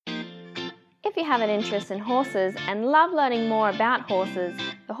If you have an interest in horses and love learning more about horses,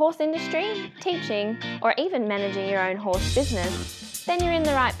 the horse industry, teaching, or even managing your own horse business, then you're in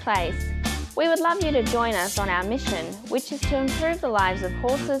the right place. We would love you to join us on our mission, which is to improve the lives of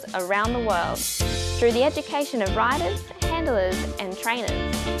horses around the world through the education of riders, handlers, and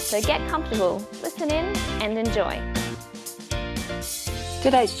trainers. So get comfortable, listen in, and enjoy.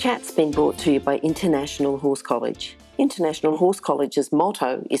 Today's chat's been brought to you by International Horse College. International Horse College's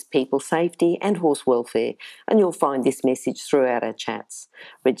motto is people safety and horse welfare, and you'll find this message throughout our chats.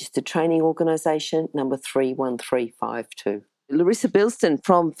 Registered Training Organisation number 31352. Larissa Bilston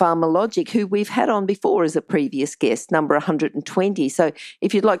from PharmaLogic, who we've had on before as a previous guest, number 120. So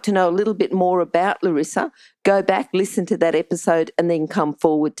if you'd like to know a little bit more about Larissa, go back, listen to that episode, and then come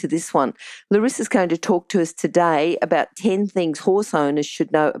forward to this one. Larissa's going to talk to us today about 10 things horse owners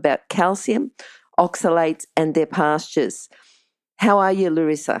should know about calcium, oxalates, and their pastures. How are you,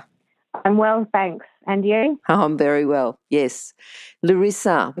 Larissa? I'm well, thanks. And you? Oh, I'm very well, yes.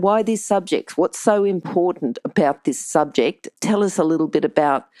 Larissa, why this subject? What's so important about this subject? Tell us a little bit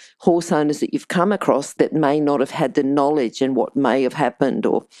about horse owners that you've come across that may not have had the knowledge and what may have happened,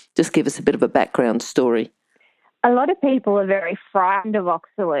 or just give us a bit of a background story. A lot of people are very frightened of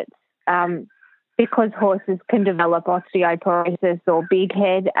oxalates because horses can develop osteoporosis or big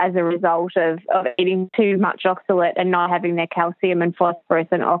head as a result of eating too much oxalate and not having their calcium and phosphorus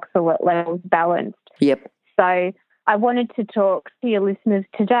and oxalate levels balanced. Yep. So I wanted to talk to your listeners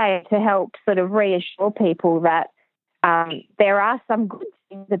today to help sort of reassure people that there are some good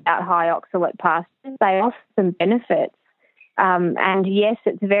things about high oxalate pastures. They offer some benefits. And yes,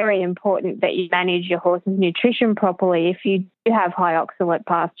 it's very important that you manage your horse's nutrition properly if you do have high oxalate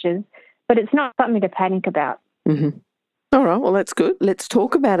pastures, but it's not something to panic about. Mm-hmm. All right, well, that's good. Let's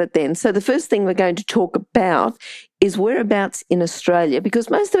talk about it then. So the first thing we're going to talk about is whereabouts in Australia, because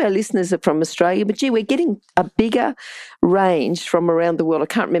most of our listeners are from Australia, but gee, we're getting a bigger range from around the world. I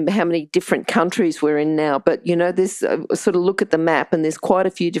can't remember how many different countries we're in now, but, you know, there's sort of look at the map and there's quite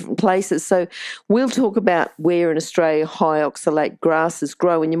a few different places. So we'll talk about where in Australia high oxalate grasses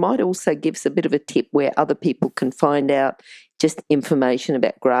grow, and you might also give us a bit of a tip where other people can find out just information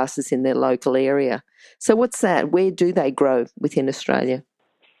about grasses in their local area. So what's that? Where do they grow within Australia?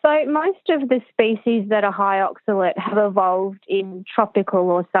 So most of the species that are high oxalate have evolved in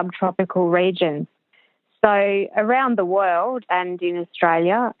tropical or subtropical regions. So around the world and in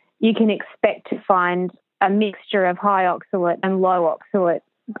Australia, you can expect to find a mixture of high oxalate and low oxalate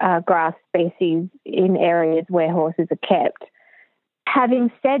grass species in areas where horses are kept.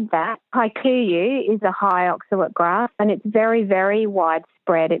 Having said that, kikuyu is a high oxalate grass and it's very, very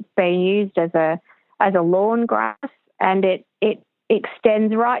widespread. It's been used as a lawn grass, and it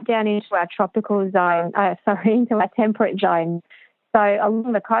extends right down into our into our temperate zone. So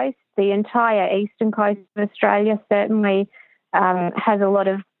along the coast, the entire eastern coast of Australia certainly has a lot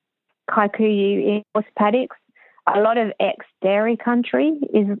of kikuyu in horse paddocks. A lot of ex-dairy country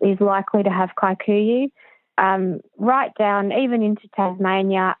is likely to have kikuyu. Right down even into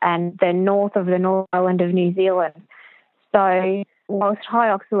Tasmania and the north of the North Island of New Zealand. So whilst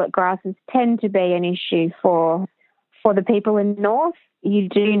high oxalate grasses tend to be an issue for the people in the north, you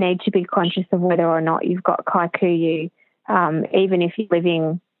do need to be conscious of whether or not you've got kikuyu, even if you're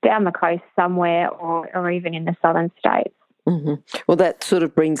living down the coast somewhere or even in the southern states. Mm-hmm. Well, that sort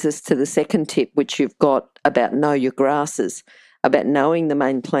of brings us to the second tip, which you've got about know your grasses, about knowing the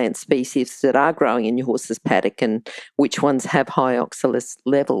main plant species that are growing in your horse's paddock and which ones have high oxalate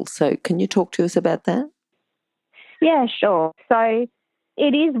levels. So can you talk to us about that? Yeah, sure. So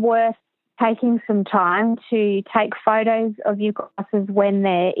it is worth taking some time to take photos of your grasses when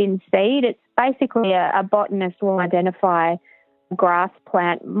they're in seed. It's basically a botanist will identify a grass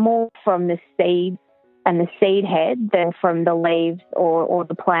plant more from the seed and the seed head than from the leaves or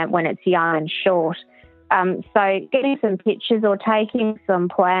the plant when it's young and short. So getting some pictures or taking some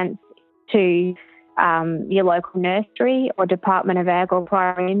plants to your local nursery or Department of Ag or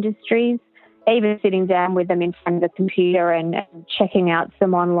Primary Industries, even sitting down with them in front of the computer and checking out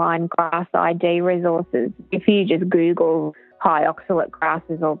some online grass ID resources. If you just Google high oxalate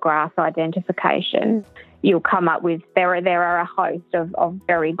grasses or grass identification, you'll come up with, there are a host of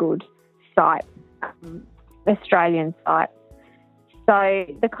very good sites, Australian sites. So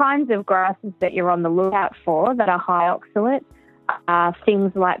the kinds of grasses that you're on the lookout for that are high oxalate are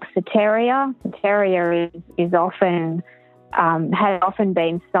things like Soteria. Soteria is often has often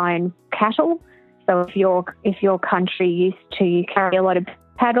been sown cattle. So if your country used to carry a lot of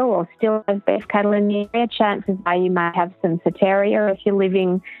cattle or still has beef cattle in the area, chances are you may have some Soteria if you're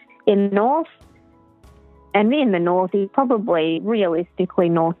living in the north. And in the north is probably realistically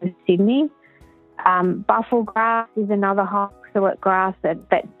north of Sydney. Buffel grass is another high oxalate grass that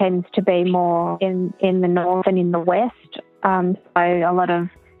tends to be more in the north and in the west. So a lot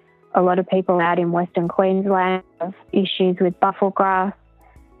of people out in Western Queensland have issues with buffel grass.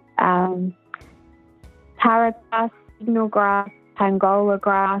 Tara grass, signal grass, Angola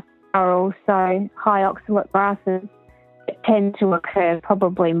grass are also high oxalate grasses that tend to occur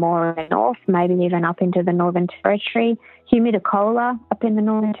probably more in the north, maybe even up into the Northern Territory. Humidicola up in the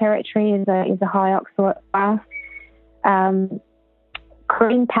Northern Territory is a high oxalate grass.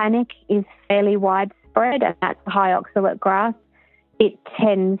 Green panic is fairly widespread, and that's a high oxalate grass. It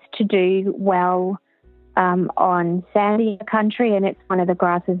tends to do well on sandy country, and it's one of the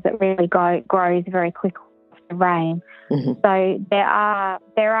grasses that really grows very quickly after rain. Mm-hmm. So there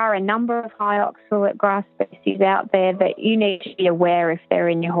are a number of high oxalate grass species out there that you need to be aware if they're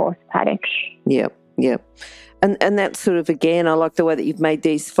in your horse paddock. Yep. And that's sort of, again, I like the way that you've made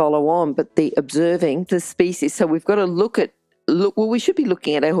these follow on, but the observing the species. So we've got to well, we should be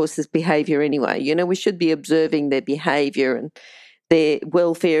looking at our horses' behaviour anyway. You know, we should be observing their behaviour and their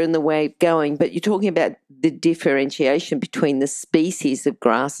welfare and the way of going. But you're talking about the differentiation between the species of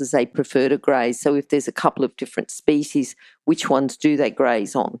grasses they prefer to graze. So if there's a couple of different species, which ones do they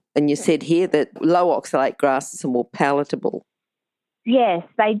graze on? And you said here that low oxalate grasses are more palatable. Yes,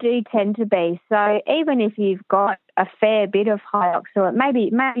 they do tend to be. So even if you've got a fair bit of high oxalate,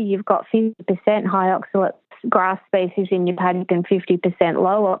 maybe you've got 50% high oxalate grass species in your paddock and 50%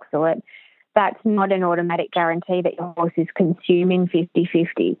 low oxalate, that's not an automatic guarantee that your horse is consuming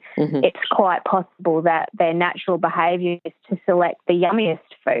 50-50. Mm-hmm. It's quite possible that their natural behaviour is to select the yummiest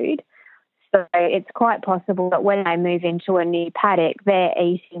food. So it's quite possible that when they move into a new paddock, they're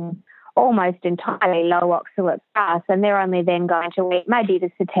eating almost entirely low oxalate grass, and they're only then going to eat maybe the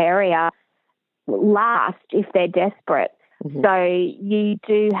Soteria last if they're desperate. Mm-hmm. So you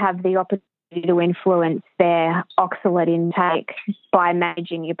do have the opportunity to influence their oxalate intake by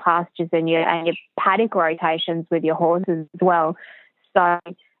managing your pastures and your paddock rotations with your horses as well. So,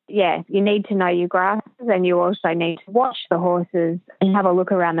 yeah, you need to know your grasses, and you also need to watch the horses and have a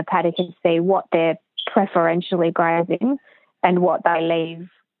look around the paddock and see what they're preferentially grazing and what they leave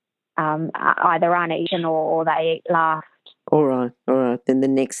either uneaten or they eat last. All right. Then the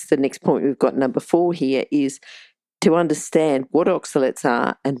next point we've got, number 4 here, is to understand what oxalates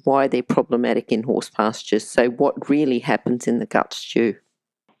are and why they're problematic in horse pastures. So what really happens in the gut stew?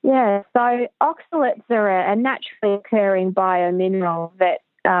 Yeah, so oxalates are a naturally occurring biomineral that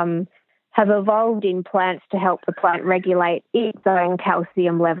have evolved in plants to help the plant regulate its own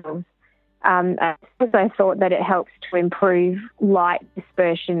calcium levels. I also thought that it helps to improve light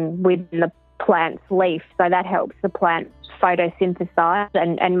dispersion within the plant's leaf, so that helps the plant photosynthesize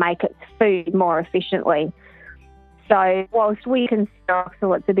and make its food more efficiently. So whilst we consider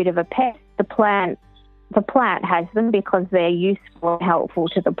oxalates a bit of a pest, the plant has them because they're useful and helpful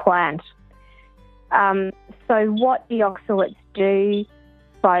to the plant. So what the oxalates do,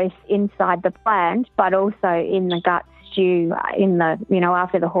 both inside the plant but also in the gut stew,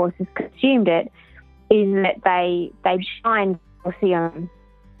 after the horse has consumed it, is that they bind calcium.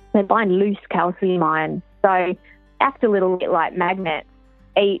 They bind loose calcium ions. So act a little bit like magnets.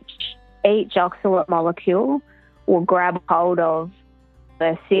 Each oxalate molecule will grab hold of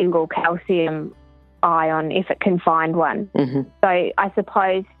a single calcium ion if it can find one. Mm-hmm. So I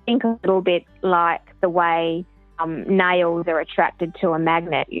suppose think a little bit like the way nails are attracted to a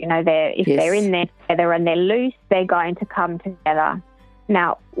magnet. You know, they're in there together and they're loose, they're going to come together.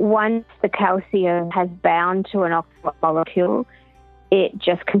 Now, once the calcium has bound to an oxalate molecule, it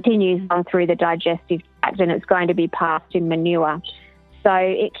just continues on through the digestive tract and it's going to be passed in manure. So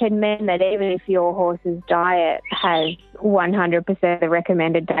it can mean that even if your horse's diet has 100% the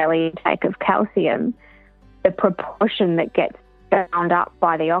recommended daily intake of calcium, the proportion that gets bound up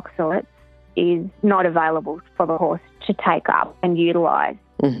by the oxalates is not available for the horse to take up and utilise.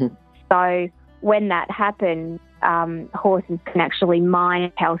 Mm-hmm. So when that happens, horses can actually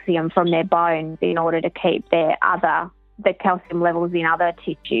mine calcium from their bones in order to keep the calcium levels in other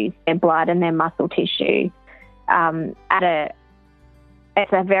tissues, their blood and their muscle tissue,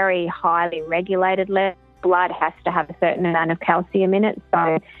 it's a very highly regulated level. Blood has to have a certain amount of calcium in it,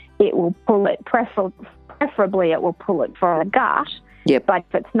 so it will pull it, preferably it will pull it from the gut. Yep. But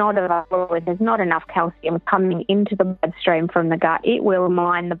if it's not available, if there's not enough calcium coming into the bloodstream from the gut, it will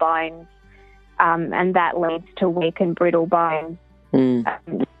mine the bones, and that leads to weak and brittle bones. Mm.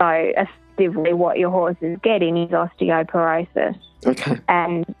 So effectively what your horse is getting is osteoporosis. Okay.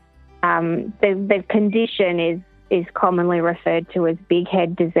 And the condition is commonly referred to as big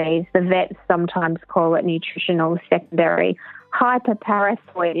head disease. The vets sometimes call it nutritional secondary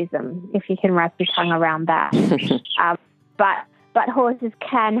hyperparathyroidism, if you can wrap your tongue around that. But horses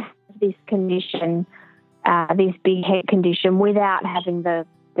can have this condition, this big head condition, without having the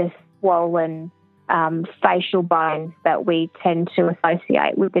swollen facial bones that we tend to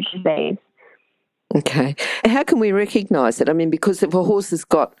associate with the disease. Okay. How can we recognise it? I mean, because if a horse has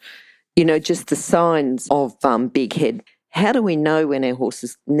got, just the signs of big head, how do we know when our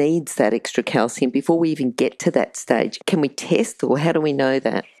horse needs that extra calcium before we even get to that stage? Can we test, or how do we know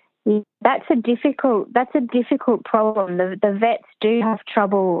that? That's a difficult problem. The vets do have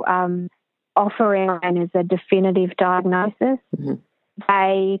trouble offering as a definitive diagnosis. Mm-hmm.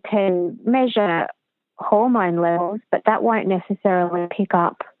 They can measure hormone levels, but that won't necessarily pick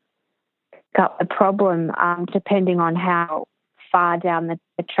up the problem, depending on how far down the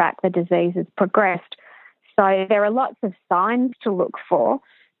track the disease has progressed. So there are lots of signs to look for: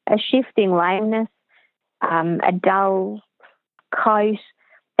 a shifting lameness, a dull coat.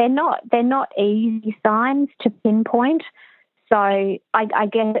 They're not easy signs to pinpoint. So I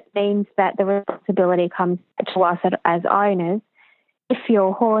guess it means that the responsibility comes to us as owners. If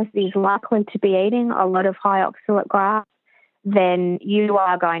your horse is likely to be eating a lot of high oxalate grass, then you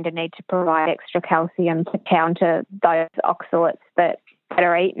are going to need to provide extra calcium to counter those oxalates that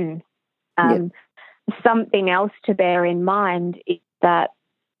are eaten. Yep. Something else to bear in mind is that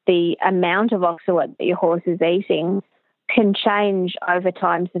the amount of oxalate that your horse is eating can change over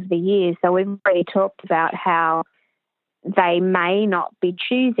times of the year. So we've already talked about how they may not be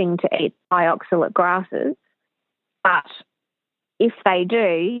choosing to eat high oxalate grasses, but if they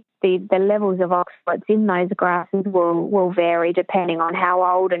do, the levels of oxalates in those grasses will vary depending on how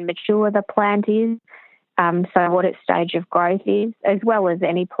old and mature the plant is, so what its stage of growth is, as well as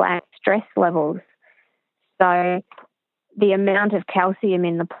any plant stress levels. So the amount of calcium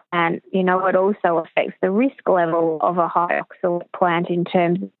in the plant, it also affects the risk level of a high oxalate plant in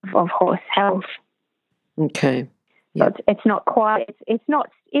terms of horse health. Okay. Yep. So it's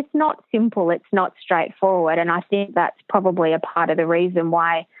not simple. It's not straightforward, and I think that's probably a part of the reason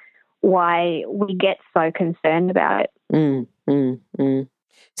why we get so concerned about it.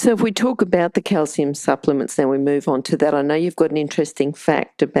 So if we talk about the calcium supplements, then we move on to that. I know you've got an interesting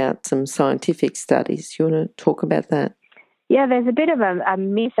fact about some scientific studies. You want to talk about that? Yeah, there's a bit of a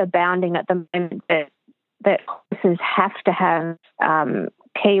myth abounding at the moment that horses have to have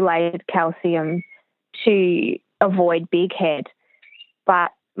chelated calcium to avoid big head.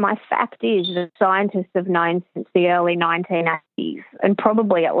 But my fact is that scientists have known since the early 1980s, and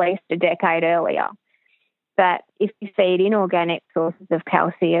probably at least a decade earlier, that if you feed inorganic sources of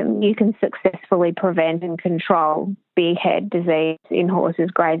calcium, you can successfully prevent and control big head disease in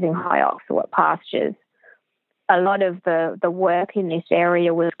horses grazing high oxalate pastures. A lot of the work in this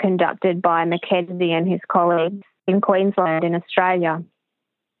area was conducted by Mackenzie and his colleagues in Queensland in Australia.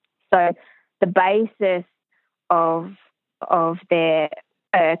 So the basis of their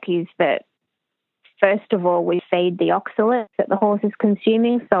work is that, first of all, we feed the oxalates that the horse is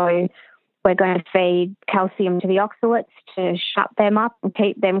consuming. So we're going to feed calcium to the oxalates to shut them up and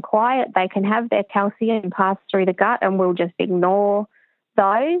keep them quiet. They can have their calcium pass through the gut, and we'll just ignore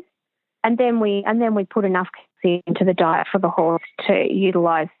those. And then we put enough calcium into the diet for the horse to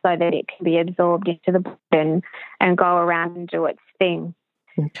utilise so that it can be absorbed into the blood and go around and do its thing.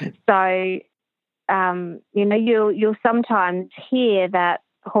 Okay. So, you'll sometimes hear that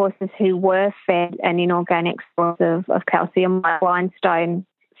horses who were fed an inorganic source of calcium, like limestone,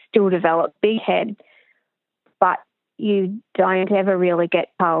 still develop big head, but you don't ever really get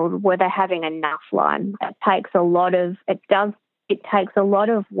told were they having enough lime. It takes a lot of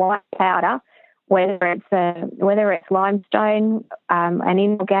white powder, whether it's limestone, an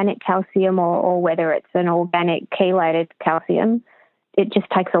inorganic calcium, or whether it's an organic chelated calcium. It just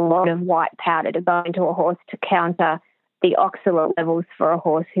takes a lot of white powder to go into a horse to counter the oxalate levels for a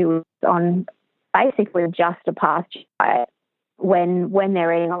horse who is on basically just a pasture diet. When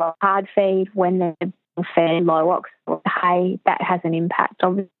they're eating a lot of hard feed, when they're being fed low oxalate hay, that has an impact,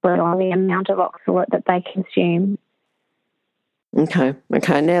 obviously, on the amount of oxalate that they consume. Okay. Now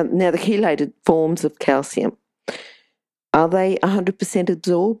the chelated forms of calcium, are they 100%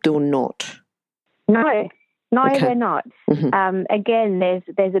 absorbed or not? No, okay. They're not. Mm-hmm. Again,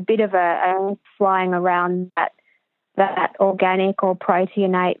 there's a bit of a flying around that organic or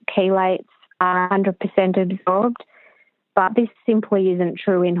proteinate chelates are 100% absorbed, but this simply isn't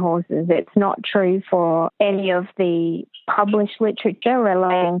true in horses. It's not true for any of the published literature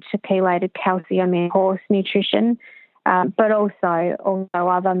relating to chelated calcium in horse nutrition, but also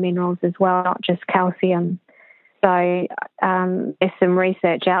other minerals as well, not just calcium. So there's some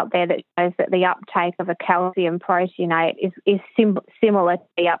research out there that shows that the uptake of a calcium proteinate is similar to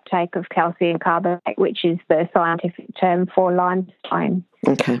the uptake of calcium carbonate, which is the scientific term for limestone.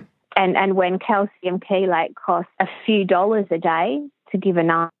 Okay. And when calcium chelate costs a few dollars a day to give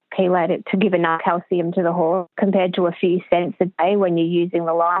enough calcium to the horse, compared to a few cents a day when you're using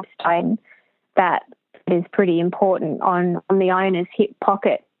the limestone, that is pretty important on the owner's hip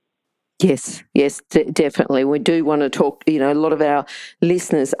pocket. Yes, definitely. We do want to talk, a lot of our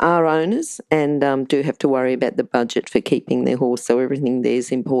listeners are owners and do have to worry about the budget for keeping their horse, so everything there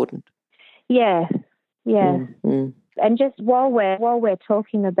is important. Yeah. Mm-hmm. And just while we're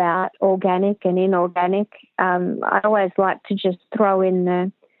talking about organic and inorganic, I always like to just throw in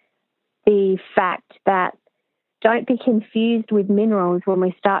the fact that don't be confused with minerals when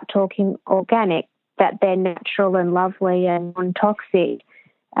we start talking organic, that they're natural and lovely and non-toxic.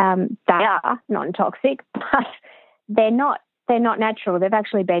 They are non-toxic, but they're not natural. They've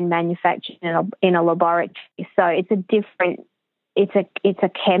actually been manufactured in a laboratory. So it's a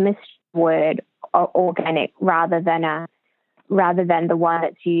chemistry word, organic, rather than the one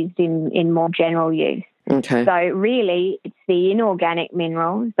that's used in more general use. Okay. So really, it's the inorganic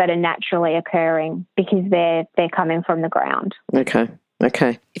minerals that are naturally occurring because they're coming from the ground. Okay.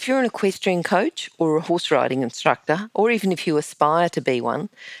 If you're an equestrian coach or a horse riding instructor, or even if you aspire to be one,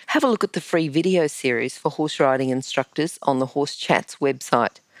 have a look at the free video series for horse riding instructors on the Horse Chats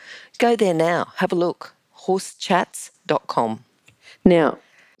website. Go there now, have a look, horsechats.com. Now,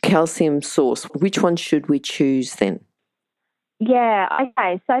 calcium source, which one should we choose then? Yeah,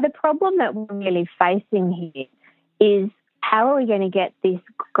 okay. So the problem that we're really facing here is how are we going to get this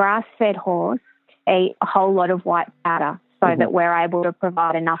grass-fed horse to eat a whole lot of white powder so that we're able to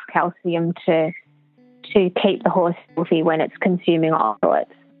provide enough calcium to keep the horse healthy when it's consuming oxalates.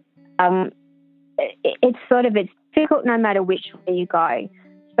 It's difficult no matter which way you go.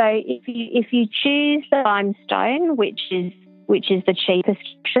 So if you choose the limestone, which is the cheapest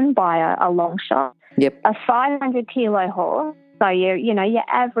option by a long shot, yep, a 500 kilo horse, so your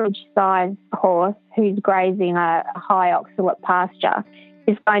average size horse who's grazing a high oxalate pasture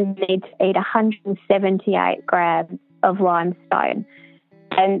is going to need to eat 178 grams of limestone.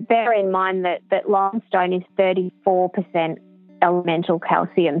 And bear in mind that limestone is 34% elemental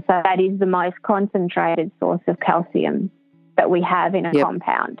calcium, so that is the most concentrated source of calcium that we have in a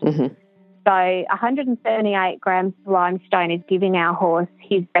compound. Mm-hmm. So 178 grams of limestone is giving our horse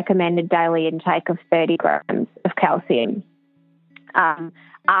his recommended daily intake of 30 grams of calcium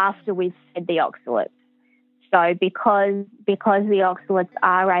after we've fed the oxalates. So because the oxalates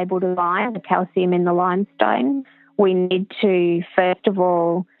are able to bind the calcium in the limestone, we need to, first of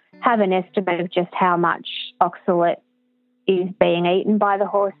all, have an estimate of just how much oxalate is being eaten by the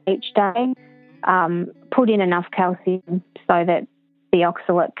horse each day, put in enough calcium so that the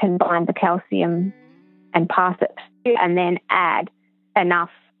oxalate can bind the calcium and pass it through, and then add enough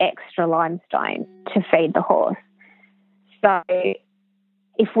extra limestone to feed the horse. So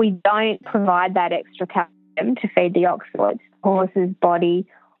if we don't provide that extra calcium to feed the oxalates, the horse's body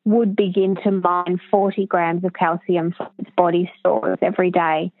would begin to mine 40 grams of calcium from its body stores every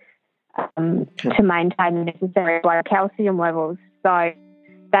day to maintain the necessary blood calcium levels. So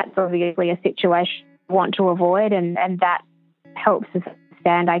that's obviously a situation we want to avoid, and that helps us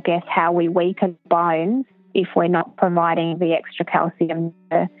understand, I guess, how we weaken bones if we're not providing the extra calcium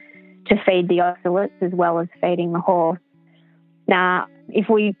to feed the oxalates as well as feeding the horse. Now, if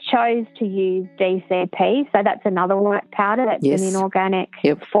we chose to use DCP, so that's another white powder, that's an inorganic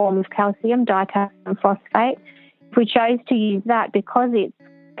form of calcium, dicalcium phosphate. If we chose to use that, because it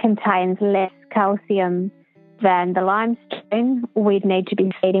contains less calcium than the limestone, we'd need to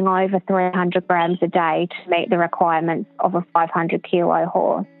be feeding over 300 grams a day to meet the requirements of a 500 kilo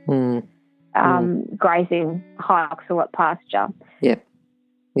horse grazing high oxalate pasture.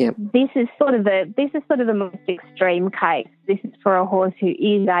 Yep. This is sort of the most extreme case. This is for a horse who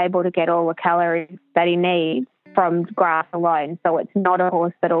is able to get all the calories that he needs from grass alone. So it's not a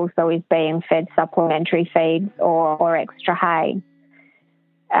horse that also is being fed supplementary feeds or extra hay.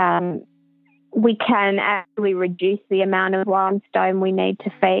 We can actually reduce the amount of limestone we need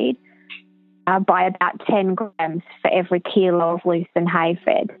to feed by about 10 grams for every kilo of lucerne hay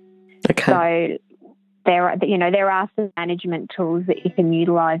fed. Okay. So there are some management tools that you can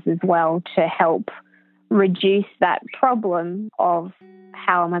utilise as well to help reduce that problem of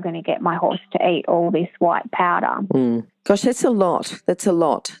how am I going to get my horse to eat all this white powder. Gosh, that's a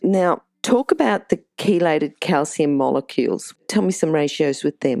lot. Now, talk about the chelated calcium molecules. Tell me some ratios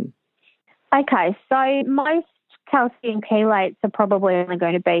with them. Okay, so most calcium chelates are probably only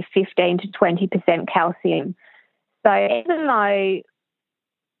going to be 15 to 20% calcium. So even though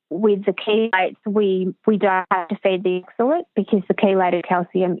with the chelates we don't have to feed the oxalate because the chelated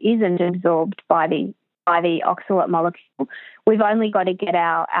calcium isn't absorbed by the oxalate molecule, we've only got to get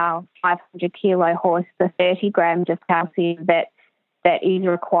our 500 kilo horse the 30 grams of calcium that is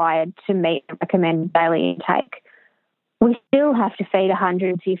required to meet the recommended daily intake. We still have to feed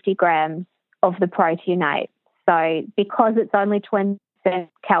 150 grams of the proteinate. So because it's only 20%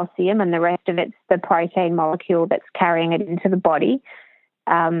 calcium and the rest of it's the protein molecule that's carrying it into the body,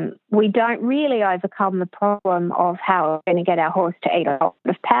 we don't really overcome the problem of how we're going to get our horse to eat a lot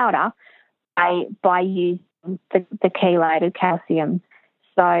of powder by using the chelated calcium.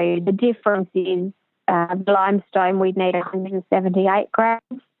 So the difference is the limestone we'd need 178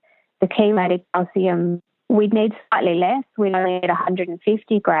 grams. The chelated calcium we'd need slightly less. We'd only need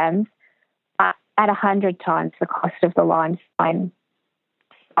 150 grams, but at 100 times the cost of the limestone.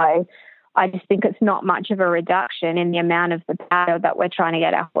 So I just think it's not much of a reduction in the amount of the powder that we're trying to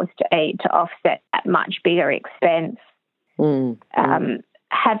get our horse to eat to offset that much bigger expense.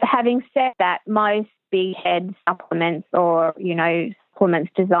 Having said that, most big head supplements or,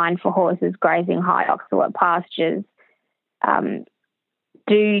 supplements designed for horses grazing high oxalate pastures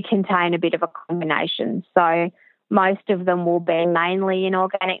do contain a bit of a combination. So most of them will be mainly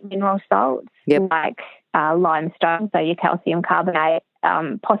inorganic mineral salts, like limestone, so your calcium carbonate,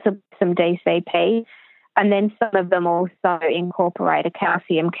 possibly some DCP, and then some of them also incorporate a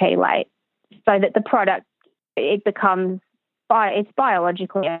calcium chelate so that the product, it's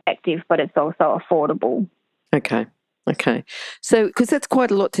biologically effective, but it's also affordable. Okay. So, because that's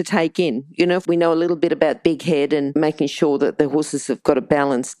quite a lot to take in, if we know a little bit about big head and making sure that the horses have got a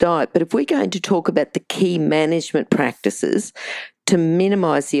balanced diet, but if we're going to talk about the key management practices to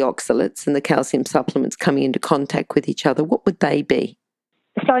minimise the oxalates and the calcium supplements coming into contact with each other, what would they be?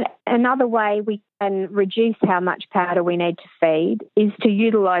 So another way we can reduce how much powder we need to feed is to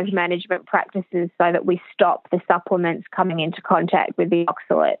utilise management practices so that we stop the supplements coming into contact with the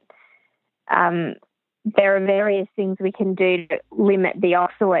oxalate. There are various things we can do to limit the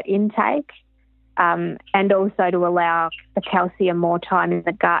oxalate intake and also to allow the calcium more time in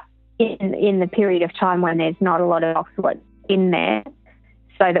the gut in the period of time when there's not a lot of oxalate in there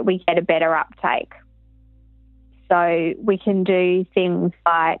so that we get a better uptake. So we can do things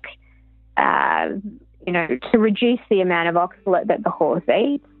like, to reduce the amount of oxalate that the horse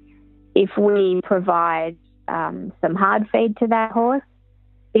eats. If we provide some hard feed to that horse,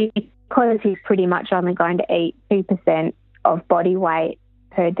 because he's pretty much only going to eat 2% of body weight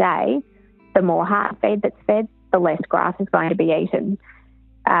per day, the more hard feed that's fed, the less grass is going to be eaten.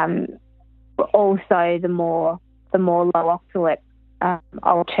 Also, the more low oxalate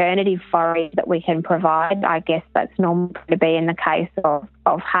alternative forage that we can provide, I guess that's normal to be in the case of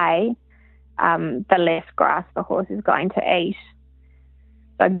hay, the less grass the horse is going to eat.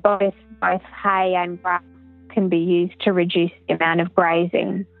 So both hay and grass can be used to reduce the amount of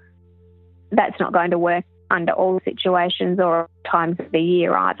grazing. That's not going to work under all situations or times of the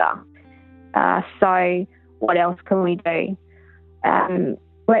year either. So what else can we do?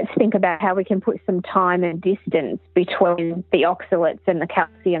 Let's think about how we can put some time and distance between the oxalates and the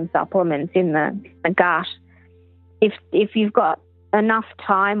calcium supplements in the gut. If you've got enough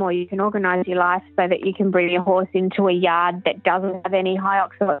time, or you can organise your life so that you can bring your horse into a yard that doesn't have any high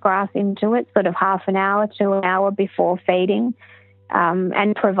oxalate grass into it, sort of half an hour to an hour before feeding,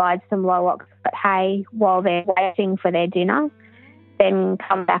 and provide some low oxalate hay while they're waiting for their dinner, then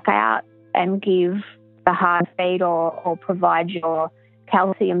come back out and give the hard feed or provide your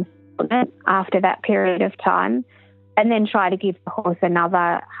calcium supplement after that period of time, and then try to give the horse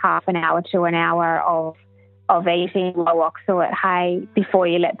another half an hour to an hour of eating low oxalate hay before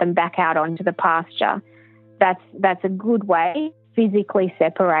you let them back out onto the pasture. That's a good way to physically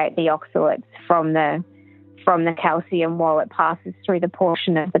separate the oxalates from the calcium while it passes through the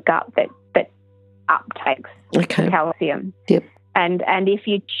portion of the gut that uptakes calcium. Yep. And if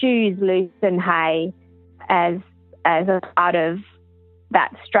you choose lucerne hay as a part of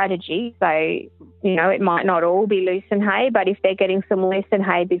that strategy, so it might not all be lucerne hay, but if they're getting some lucerne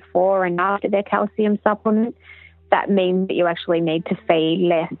hay before and after their calcium supplement, that means that you actually need to feed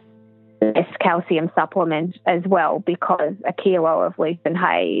less calcium supplement as well, because a kilo of lucerne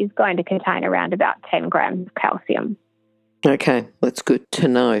hay is going to contain around about 10 grams of calcium. Okay, that's good to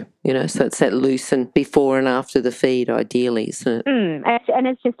know. So it's that lucerne before and after the feed, ideally, isn't it? And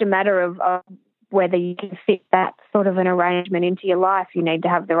it's just a matter of whether you can fit that sort of an arrangement into your life. You need to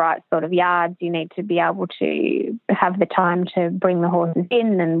have the right sort of yards. You need to be able to have the time to bring the horses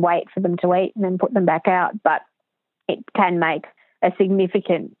in and wait for them to eat and then put them back out. But it can make a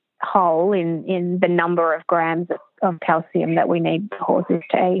significant hole in the number of grams of calcium that we need the horses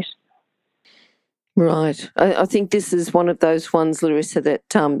to eat. Right. I think this is one of those ones, Larissa, that,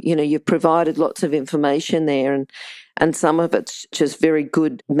 you've provided lots of information there, and some of it's just very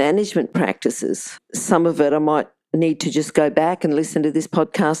good management practices. Some of it I might need to just go back and listen to this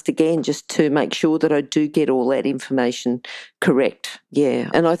podcast again just to make sure that I do get all that information correct. Yeah.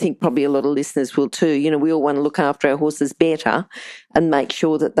 And I think probably a lot of listeners will too. We all want to look after our horses better and make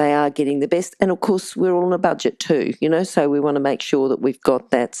sure that they are getting the best. And of course, we're all on a budget too, so we want to make sure that we've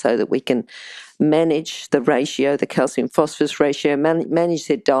got that so that we can manage the ratio, the calcium phosphorus ratio, manage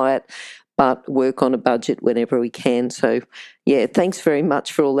their diet, but work on a budget whenever we can. So, yeah, thanks very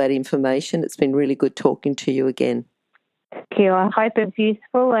much for all that information. It's been really good talking to you again. Thank you. I hope it's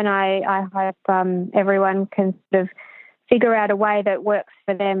useful, and I hope everyone can sort of figure out a way that works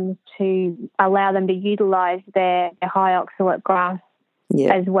for them to allow them to utilise their high oxalate grass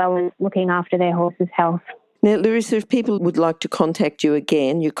as well as looking after their horse's health. Now, Larissa, if people would like to contact you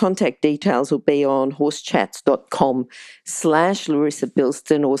again, your contact details will be on horsechats.com/Larissa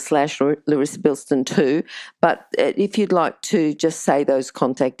Bilston or /Larissa Bilston 2. But if you'd like to just say those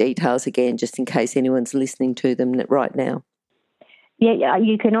contact details again, just in case anyone's listening to them right now. Yeah,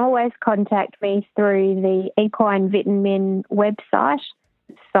 you can always contact me through the Equine Vitamin website.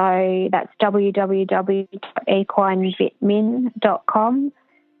 So that's www.equinevitmin.com.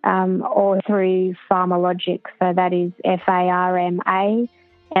 Or through Pharmalogic, so that is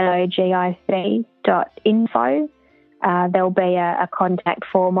FARMALOGIC.info. There'll be a contact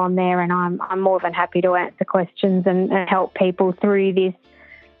form on there, and I'm more than happy to answer questions and help people through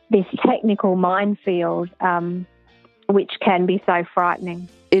this technical minefield, which can be so frightening.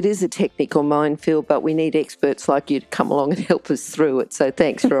 It is a technical minefield, but we need experts like you to come along and help us through it. So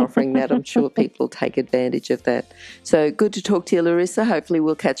thanks for offering that. I'm sure people will take advantage of that. So good to talk to you, Larissa. Hopefully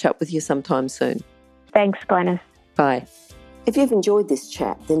we'll catch up with you sometime soon. Thanks, Glenys. Bye. If you've enjoyed this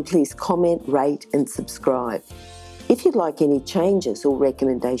chat, then please comment, rate and subscribe. If you'd like any changes or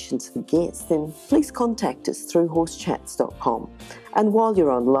recommendations for guests, then please contact us through horsechats.com. And while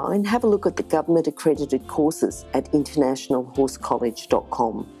you're online, have a look at the government-accredited courses at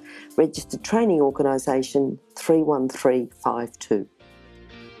internationalhorsecollege.com. Registered Training Organisation 31352.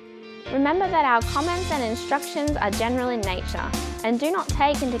 Remember that our comments and instructions are general in nature and do not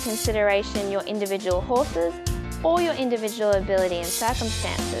take into consideration your individual horses or your individual ability and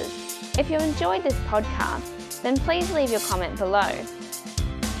circumstances. If you enjoyed this podcast, then please leave your comment below.